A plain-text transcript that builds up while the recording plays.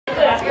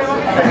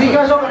行き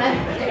ましょうかね。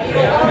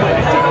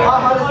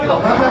あ、ですけど。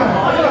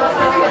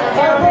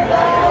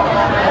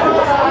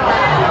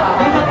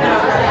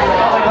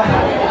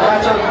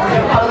ちょっと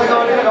体が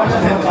悪いのかもしれ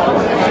ないです。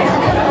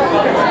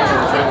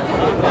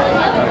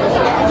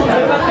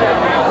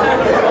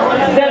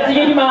じゃあ次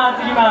行きま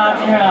す。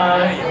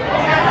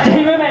チ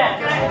ーム名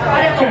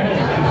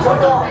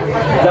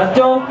ザ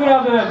チョウ倶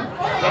楽部。ザ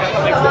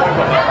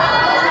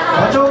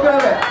チョウ倶楽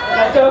部。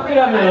ザチョウ倶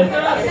楽部です。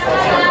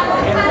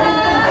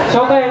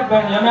紹介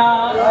文読み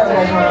ます。お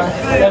願いします。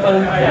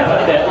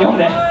読ん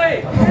で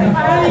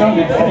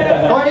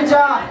こんにちは。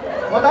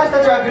私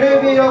たちはグル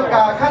ービーロッ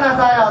カー、カナ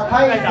サヤ、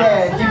大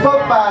勢、ヒップホ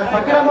ッパー、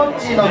さくらもっ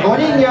ちーの5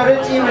人による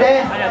チーム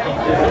です。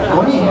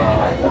5人。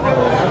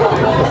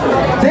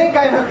前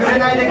回のグル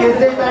ナイで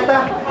結成され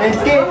た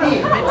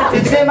SKT、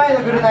1年前の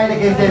グルナイで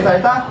結成さ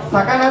れた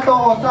魚と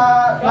お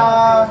さ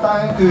ら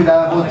さんく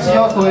らもち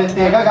を添え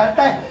てが合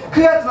体、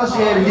9月の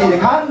CLD で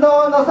感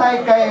動の再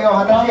会を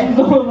果たし、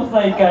こ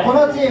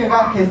のチーム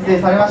が結成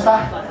されまし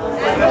た。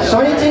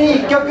初日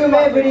に1曲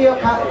目ぶりを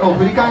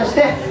振り返し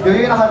て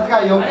余裕のはず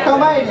が4日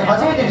前に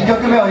初めて2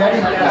曲目をや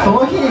り、そ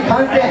の日に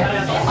完成。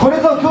これ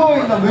ぞ驚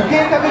異の無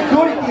計画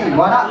クオリティ、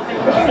笑。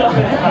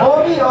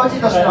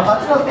 OB/OG としての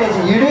初のステ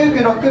ージ、ゆるー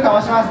くロックか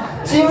まします。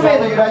チーム名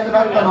の由来と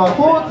なったのは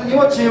ポーズに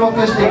も注目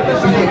してみ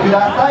てく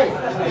ださい。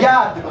い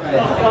やーってことで、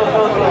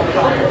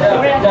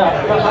じゃ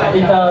あ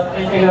リーダーつ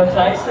いてくだ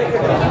さい。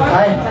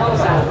はい、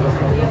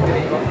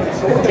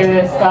 OK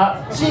ですか。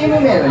チーム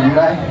名の由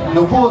来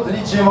のポーズ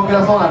に注目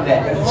だそうなん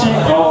で、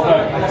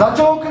ザ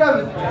チョウ倶楽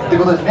部って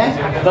ことですね。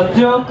ザ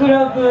チョウ倶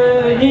楽部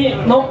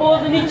のポ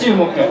ーズに注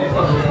目。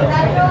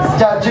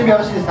じゃあ準備よ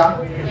ろしいですか。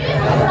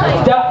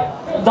じゃあ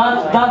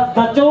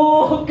ザチョ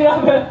ウ倶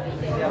楽部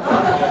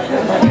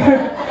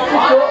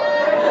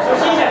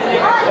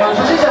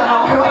初心者だな、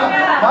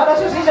まだ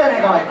初心者じゃね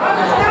えかお前。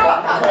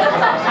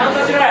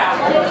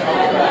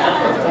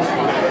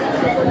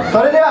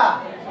それでは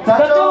ザ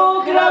チョ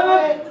ウ倶楽部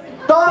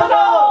どうぞ。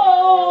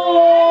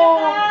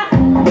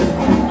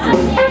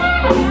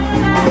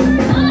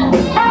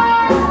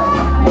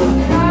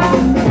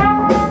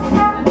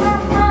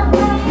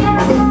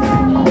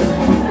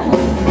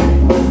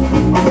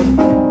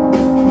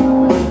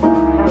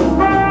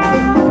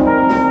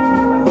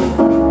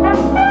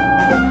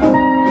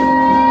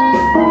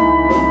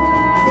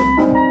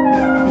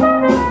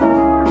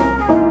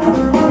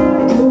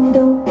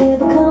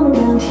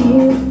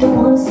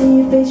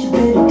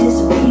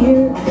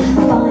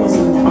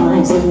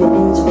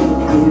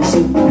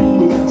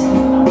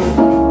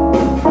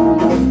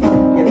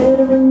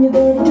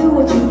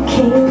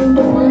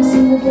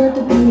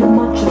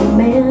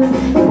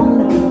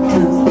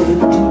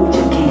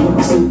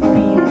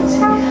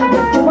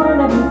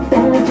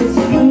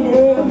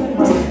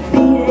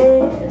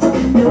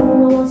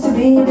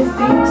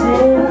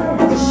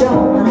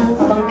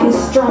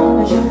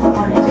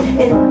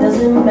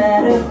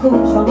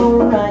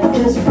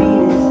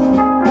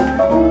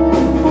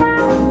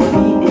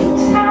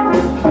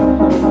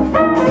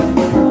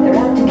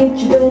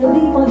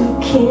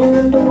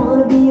Don't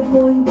wanna be a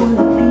boy